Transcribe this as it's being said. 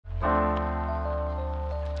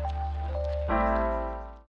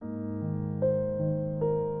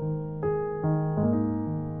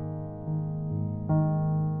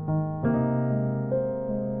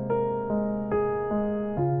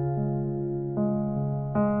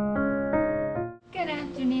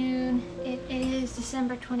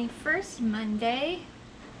21st, Monday.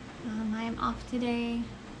 I am off today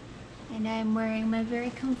and I'm wearing my very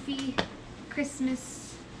comfy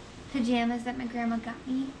Christmas pajamas that my grandma got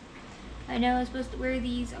me. I know I was supposed to wear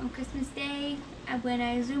these on Christmas Day when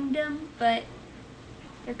I zoomed them, but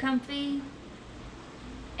they're comfy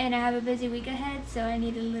and I have a busy week ahead, so I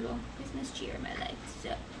need a little Christmas cheer in my life.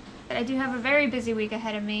 But I do have a very busy week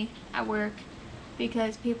ahead of me at work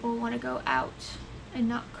because people want to go out and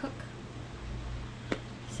not cook.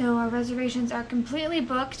 So our reservations are completely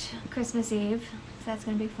booked Christmas Eve, so that's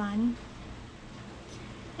going to be fun.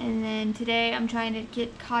 And then today I'm trying to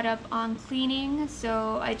get caught up on cleaning,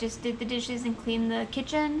 so I just did the dishes and cleaned the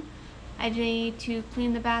kitchen. I need to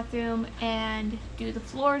clean the bathroom and do the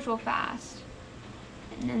floors real fast.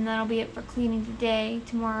 And then that'll be it for cleaning today.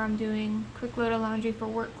 Tomorrow I'm doing a quick load of laundry for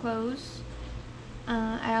work clothes.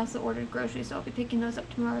 I also ordered groceries, so I'll be picking those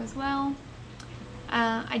up tomorrow as well.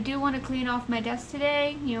 I do want to clean off my desk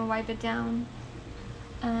today, wipe it down.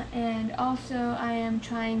 And also I am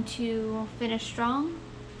trying to finish strong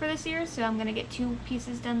for this year, so I'm going to get 2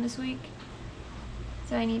 pieces done this week.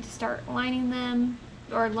 So I need to start lining them,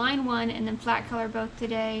 or line one and then flat color both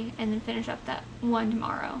today, and then finish up that one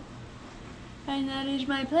tomorrow. And that is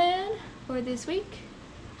my plan for this week,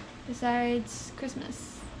 besides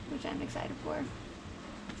Christmas, which I'm excited for.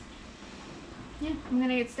 Yeah, I'm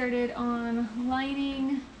gonna get started on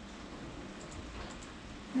lining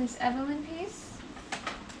this Evelyn piece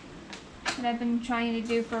that I've been trying to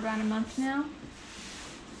do for about a month now,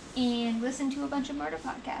 and listen to a bunch of murder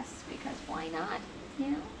podcasts, because why not,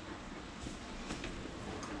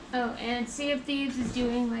 Oh, and Sea of Thieves is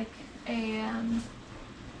doing like a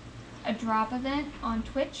drop event on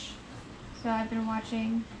Twitch, so I've been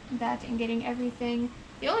watching that and getting everything.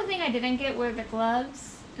 The only thing I didn't get were the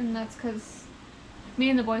gloves, and that's because me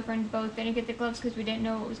and the boyfriend both didn't get the gloves because we didn't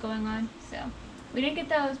know what was going on. So we didn't get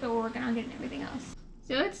those, but we're working on getting everything else.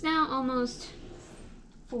 So it's now almost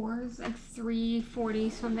 4, it's like 3:40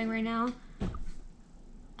 something right now.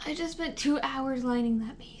 I just spent 2 hours lining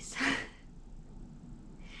that piece.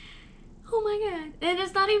 Oh my god. And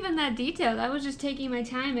it's not even that detailed. I was just taking my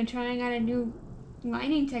time and trying out a new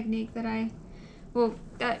lining technique that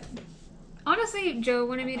honestly Joe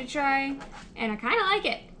wanted me to try, and I kind of like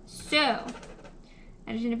it. So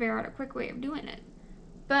I just need to figure out a quick way of doing it.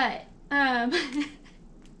 But, so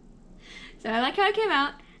I like how it came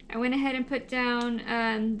out. I went ahead and put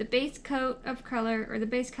down the base coat of color, or the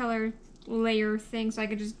base color layer thing, so I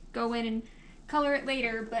could just go in and color it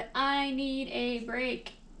later. But I need a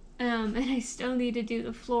break. And I still need to do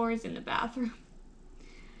the floors in the bathroom.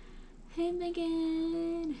 Hey,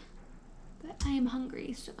 Megan. But I am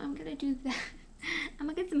hungry, so I'm gonna do that. I'm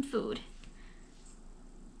gonna get some food.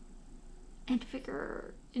 And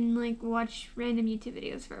watch random YouTube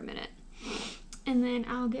videos for a minute. And then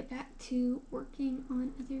I'll get back to working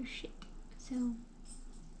on other shit. So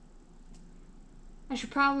I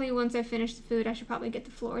should probably, once I finish the food, I should probably get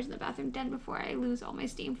the floors in the bathroom done before I lose all my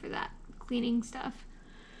steam for that cleaning stuff.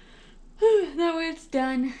 That way it's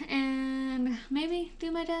done, and maybe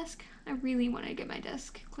do my desk. I really want to get my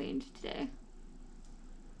desk cleaned today.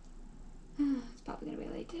 It's probably gonna be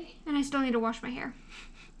a late day, and I still need to wash my hair.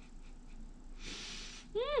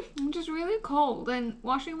 I'm just really cold, and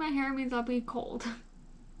washing my hair means I'll be cold.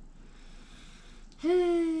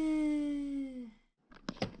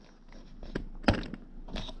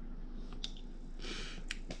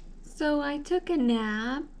 So I took a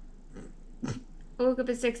nap. I woke up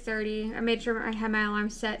at 6:30. I made sure I had my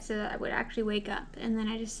alarm set so that I would actually wake up, and then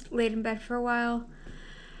I just laid in bed for a while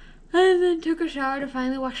and then took a shower to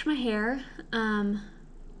finally wash my hair. I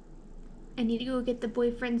need to go get the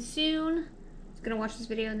boyfriend soon. I'm gonna watch this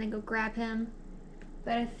video and then go grab him,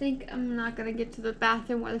 but I think I'm not gonna get to the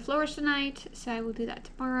bathroom or the floors tonight, so I will do that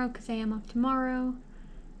tomorrow because I am off tomorrow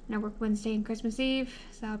and I work Wednesday and Christmas Eve,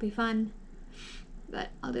 so that'll be fun. But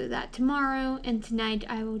I'll do that tomorrow, and tonight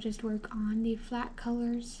I will just work on the flat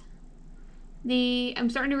colors. I'm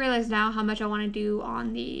starting to realize now how much I want to do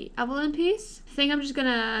on the Evelyn piece. I think I'm just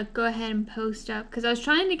gonna go ahead and post up, because I was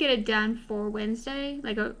trying to get it done for Wednesday,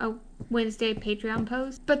 like a Wednesday Patreon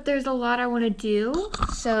post. But there's a lot I want to do,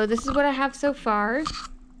 so this is what I have so far.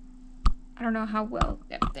 I don't know how well,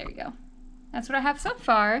 yep, there you go. That's what I have so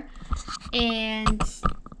far, and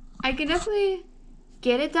I can definitely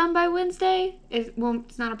get it done by Wednesday.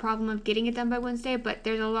 It's not a problem of getting it done by Wednesday, but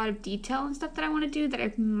there's a lot of detail and stuff that I want to do that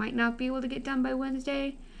I might not be able to get done by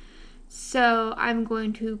Wednesday. So I'm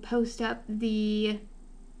going to post up the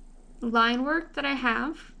line work that I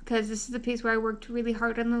have, because this is the piece where I worked really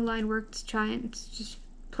hard on the line work to try and just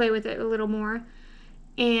play with it a little more.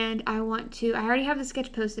 And I already have the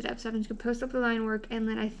sketch posted up, so I'm just gonna post up the line work, and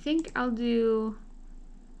then I think I'll do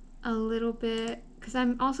a little bit, because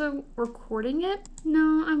I'm also recording it.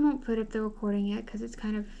 No, I won't put up the recording yet, because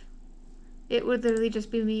it would literally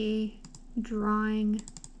just be me drawing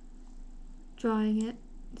it.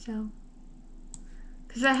 So,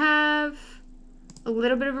 because I have a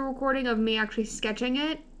little bit of a recording of me actually sketching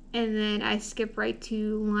it, and then I skip right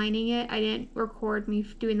to lining it. I didn't record me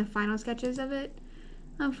doing the final sketches of it,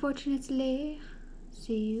 unfortunately.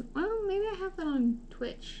 See, well, maybe I have that on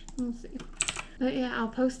Twitch. We'll see. But yeah, I'll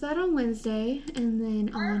post that on Wednesday, and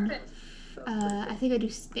then on I think I do,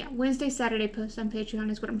 yeah, Wednesday, Saturday post on Patreon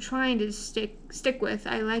is what I'm trying to stick with.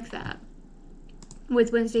 I like that.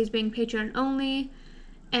 With Wednesdays being Patreon only,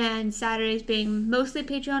 and Saturdays being mostly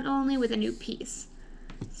Patreon only with a new piece.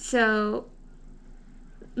 So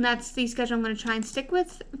that's the schedule I'm going to try and stick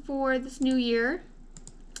with for this new year.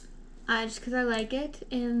 Just because I like it.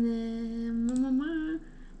 And then,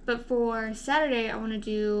 but for Saturday, I want to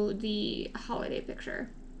do the holiday picture.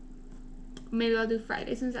 Maybe I'll do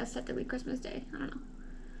Friday since that's set to be Christmas Day. I don't know.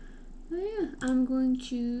 But yeah, I'm going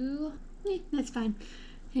to, that's fine.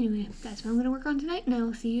 Anyway, that's what I'm going to work on tonight, and I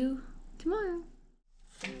will see you tomorrow.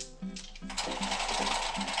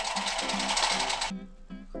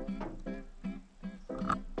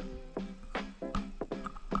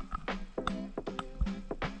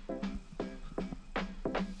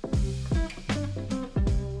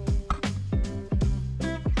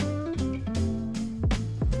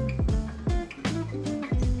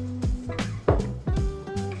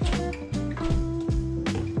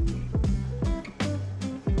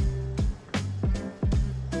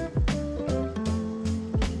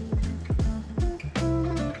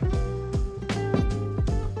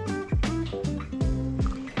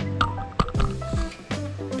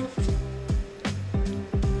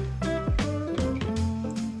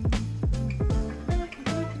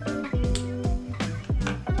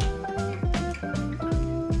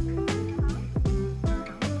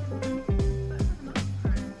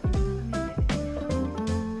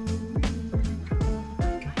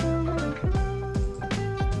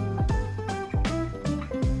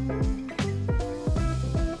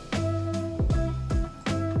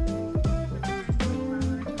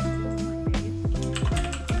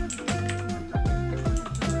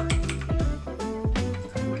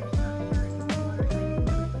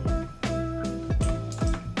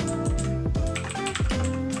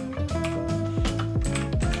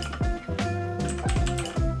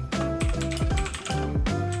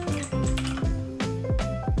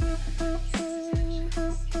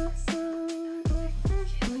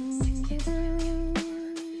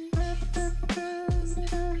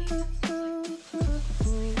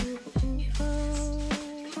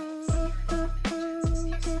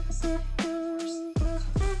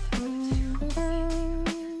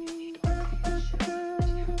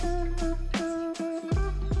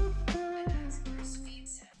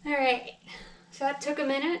 Alright, so that took a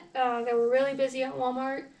minute. They were really busy at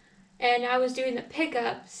Walmart, and I was doing the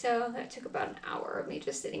pickup, so that took about an hour of me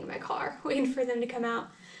just sitting in my car waiting for them to come out,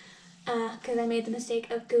 because I made the mistake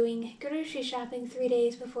of going grocery shopping 3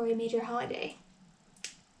 days before a major holiday.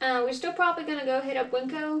 We're still probably going to go hit up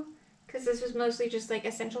Winco, because this was mostly just like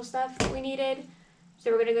essential stuff that we needed.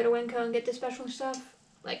 So we're going to go to Winco and get the special stuff,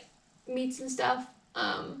 like meats and stuff.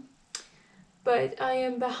 But I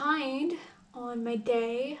am behind on my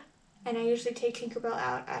day, and I usually take Tinkerbell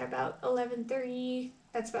out at about 11:30.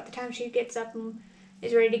 That's about the time she gets up and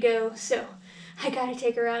is ready to go, so I gotta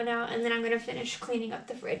take her out now, and then I'm gonna finish cleaning up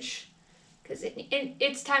the fridge because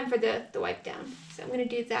it's time for the wipe down. So I'm gonna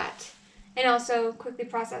do that, and also quickly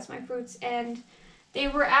process my fruits. And they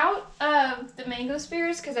were out of the mango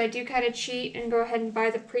spears because I do kind of cheat and go ahead and buy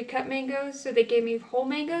the pre-cut mangoes, so they gave me whole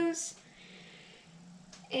mangoes.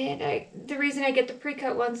 And the reason I get the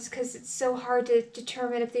pre-cut ones is because it's so hard to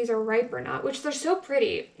determine if these are ripe or not, which they're so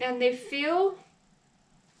pretty. And they feel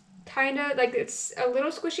kind of like it's a little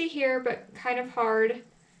squishy here, but kind of hard.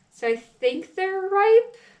 So I think they're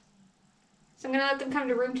ripe. So I'm going to let them come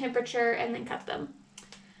to room temperature and then cut them.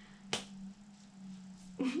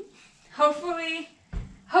 Hopefully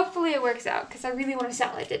it works out because I really want a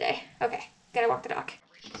salad today. Okay, gotta walk the dog.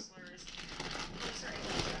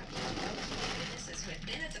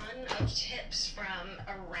 Of tips from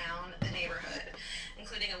around the neighborhood,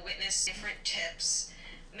 including a witness, different tips,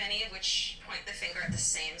 many of which point the finger at the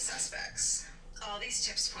same suspects. All these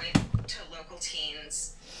tips point to local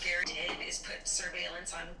teens. Gary did is put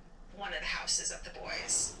surveillance on one of the houses of the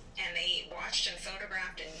boys. And they watched and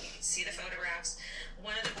photographed, and you can see the photographs.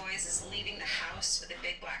 One of the boys is leaving the house with a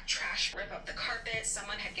big black trash, rip up the carpet.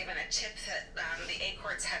 Someone had given a tip that the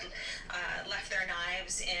Acorts had left their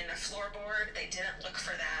knives in a floorboard. They didn't look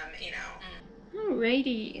for them, you know.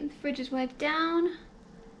 Alrighty, the fridge is wiped down.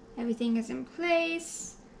 Everything is in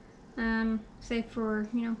place. Save for,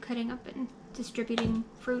 you know, cutting up and distributing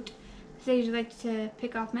fruit. So I usually like to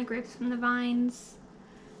pick off my grapes from the vines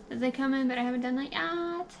as they come in, but I haven't done that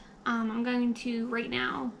yet. I'm going to, right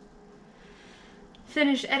now,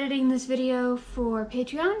 finish editing this video for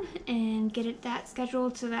Patreon and get that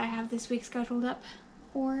scheduled so that I have this week scheduled up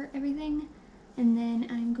for everything. And then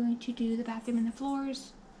I'm going to do the bathroom and the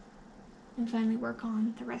floors and finally work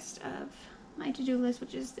on the rest of my to-do list,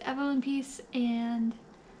 which is the Evelyn piece and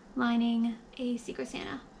lining a Secret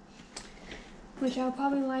Santa. Which I'll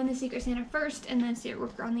probably line the Secret Santa first and then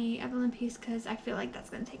work on the Evelyn piece, because I feel like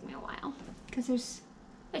that's going to take me a while. Because there's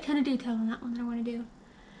a ton of detail in that one that I want to do.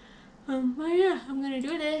 But yeah, I'm going to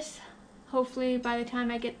do this. Hopefully by the time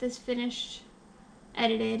I get this finished,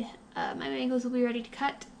 edited, my mangoes will be ready to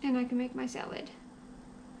cut and I can make my salad.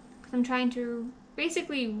 Because I'm trying to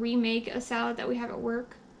basically remake a salad that we have at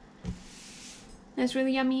work. That's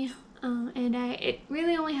really yummy. And it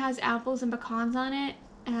really only has apples and pecans on it.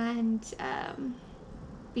 And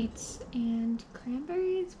beets and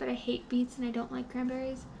cranberries, but I hate beets and I don't like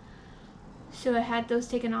cranberries, so I had those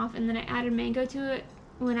taken off, and then I added mango to it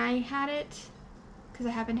when I had it because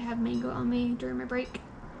I happened to have mango on me during my break,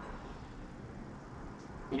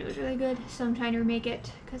 and it was really good. So I'm trying to remake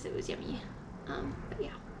it because it was yummy. But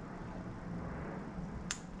yeah,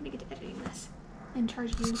 I'm gonna get to editing this and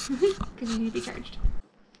charge you because you need to be charged.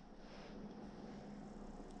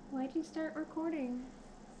 Why'd you start recording?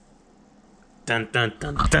 Dun dun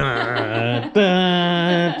dun dun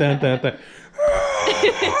dun dun dun dun.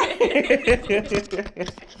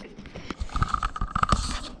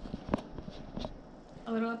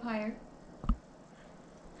 A little up higher.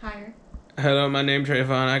 Higher. Hello, my name's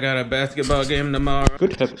Trayvon. I got a basketball game tomorrow.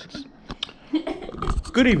 Good heavens.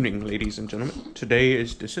 Good evening, ladies and gentlemen. Today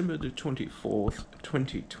is December the 24th,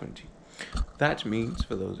 2020. That means,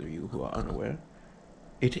 for those of you who are unaware,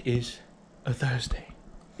 it is a Thursday.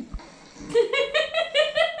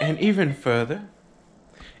 And even further,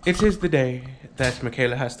 it is the day that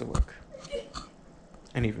Michaela has to work.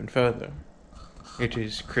 And even further, it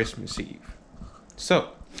is Christmas Eve. So,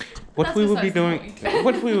 what we will be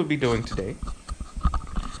doing today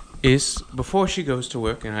is, before she goes to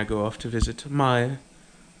work and I go off to visit my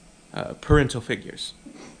parental figures,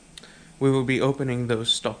 we will be opening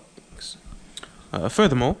those stockings.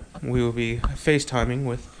 Furthermore, we will be FaceTiming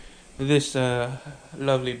with this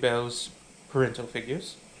lovely Belle's parental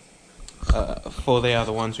figures, for they are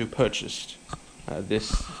the ones who purchased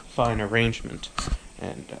this fine arrangement,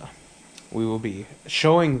 and we will be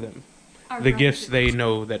showing them the gifts they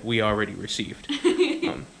know that we already received.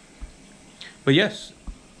 But yes,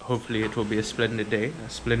 hopefully it will be a splendid day, a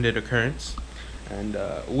splendid occurrence, and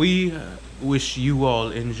we wish you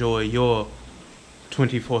all enjoy your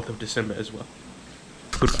 24th of December as well.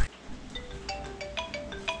 Goodbye.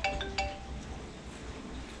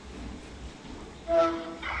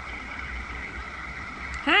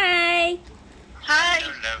 Hi. Hi.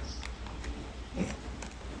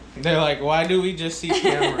 They're like, why do we just see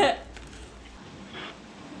camera?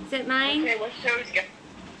 Is it mine? Okay, what shows you?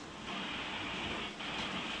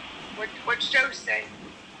 What shows say?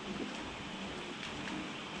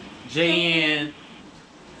 JN.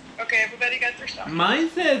 Okay, everybody got their stuff. Mine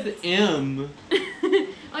says M.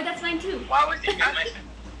 Oh, that's mine too. Why was it? I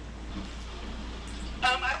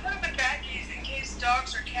put them in baggies in case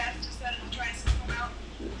dogs or cats decided to try and sniff them out.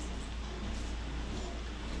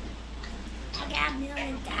 I got $1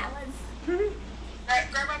 million.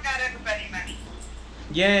 Alright, Grandma got everybody money.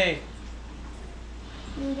 Yay.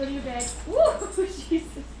 You go to your bed. Woo,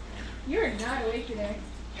 Jesus. You're not awake today.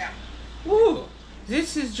 Yeah. Ooh,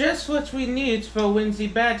 this is just what we need for when the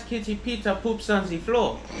bad kitty Peter poops on the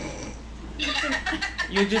floor.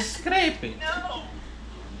 You just scrape it. No.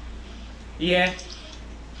 Yeah.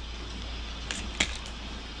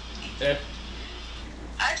 I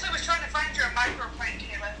actually was trying to find you a microplane,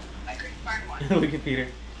 Kayla. I couldn't find one. Look at Peter.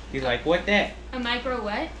 He's like, what that? A micro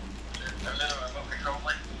what? A little remote control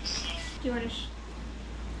one. Do you want to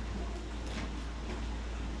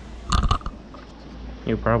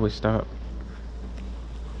You'll probably stop.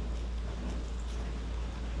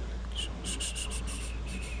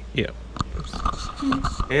 Yeah.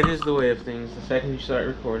 It is the way of things. The second you start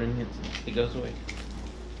recording, it goes away.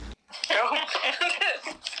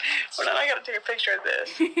 Hold on, I gotta take a picture of this.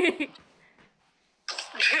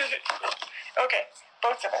 Okay,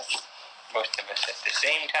 both of us. Both of us at the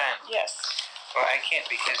same time. Yes. Well, I can't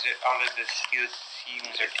because all of the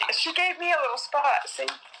seams are taken. She gave me a little spot, see?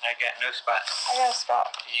 I got no spots. I got a spot.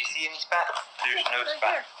 Did you see any spots? There's no Right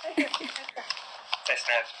spot. here, right here, right here. That's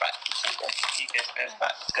not a spot. See, that's no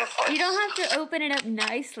spot. Go for it. You don't have to open it up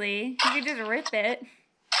nicely. You can just rip it.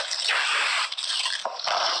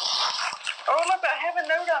 Oh, look, I have a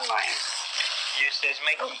note on mine. Yours says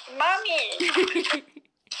Mikey. Mommy!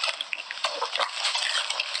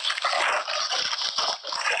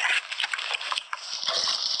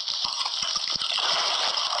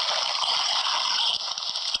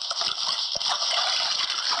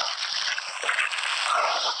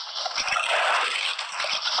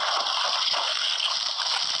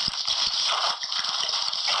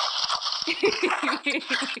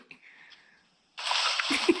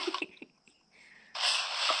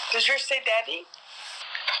 Does yours say daddy?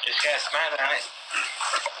 It's got a smile on it.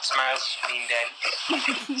 Smiles mean daddy.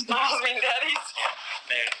 Smiles mean daddies?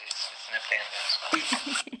 There it is. It's in a panda.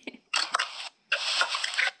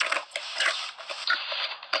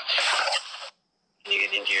 Can you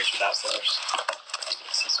get into yours without scissors?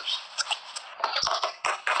 Scissors.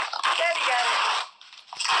 Daddy got it.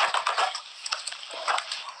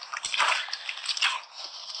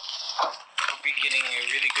 We'll be getting a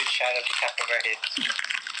really good shot of the top of our heads.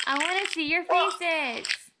 I want to see your faces.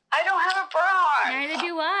 I don't have a bra on. Neither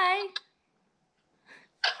do I.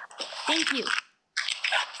 Thank you.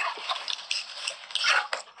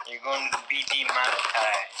 You're going to be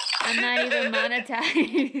demonetized. I'm not even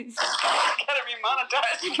monetized. Gotta be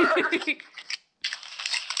monetized first.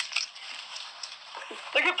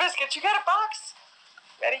 Look at Biscuit. You got a box?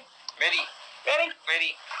 Ready? Ready? Ready?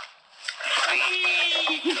 Ready?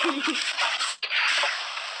 Whee!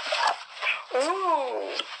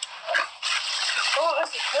 Ooh. Oh,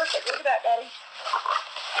 this is perfect. Look at that, Daddy.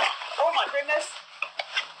 Oh my goodness.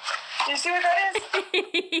 Do you see what that is?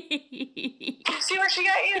 Do you see where she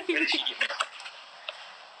got you? What did she get me?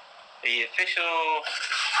 The official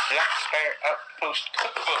Black Spire Outpost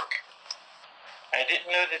cookbook. I didn't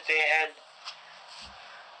know that they had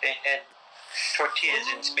tortillas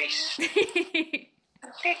in space.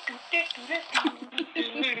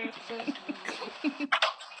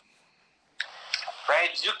 Fried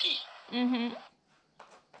zuki. Mm-hmm.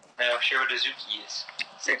 Now, I'm sure what a zuki is,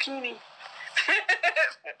 Zucchini.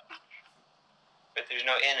 but there's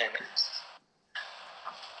no N in it.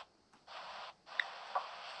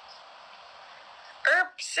 Herb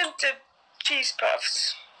scented cheese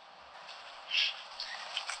puffs.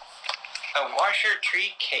 A washer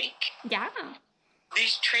tree cake? Yeah.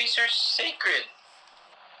 These trees are sacred.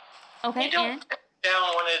 Okay, You don't and? cut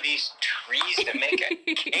down one of these trees to make a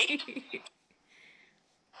cake.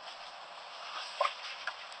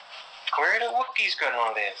 Where are the Wookiees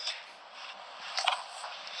gonna live?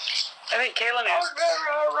 I think Kayla knows.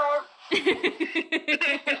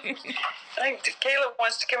 I think Kayla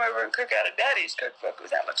wants to come over and cook out of Daddy's cookbook.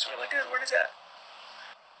 That looks really good. What is that?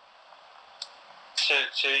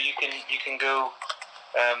 So you can go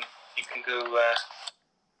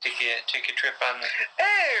take a trip on the.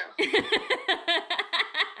 Oh!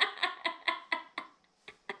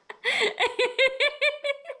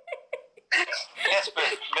 Yes, but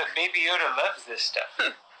Baby Yoda loves this stuff.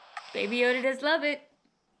 Baby Yoda does love it.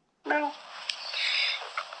 No.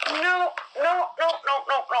 No, no, no, no, no, no,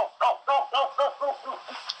 no, no, no, no, no,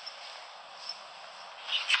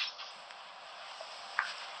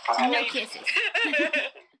 no. No kisses.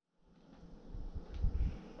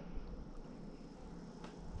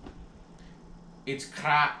 It's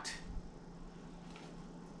cracked.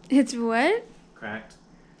 It's what? Cracked.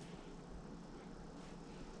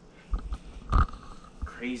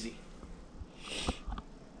 Crazy.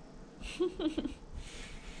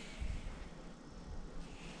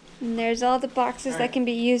 And there's all the boxes that can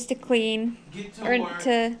be used to clean Get to or work.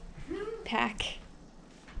 to pack.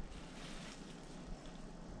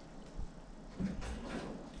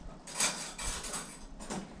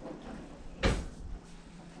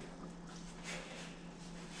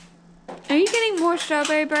 Are you getting more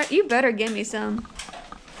strawberry bread? You better give me some.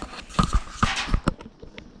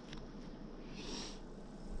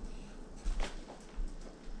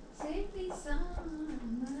 Save me some.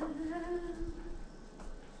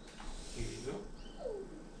 Here you go.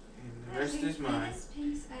 And the rest is mine. Thinnest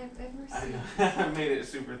piece I've ever I seen. know. I made it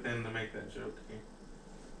super thin to make that joke.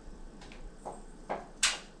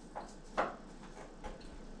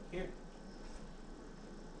 Here.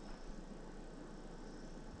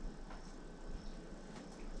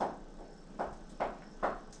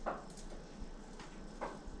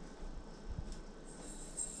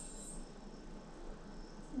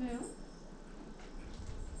 No.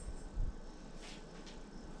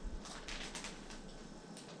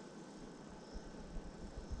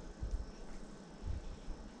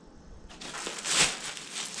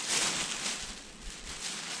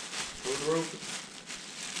 Door open.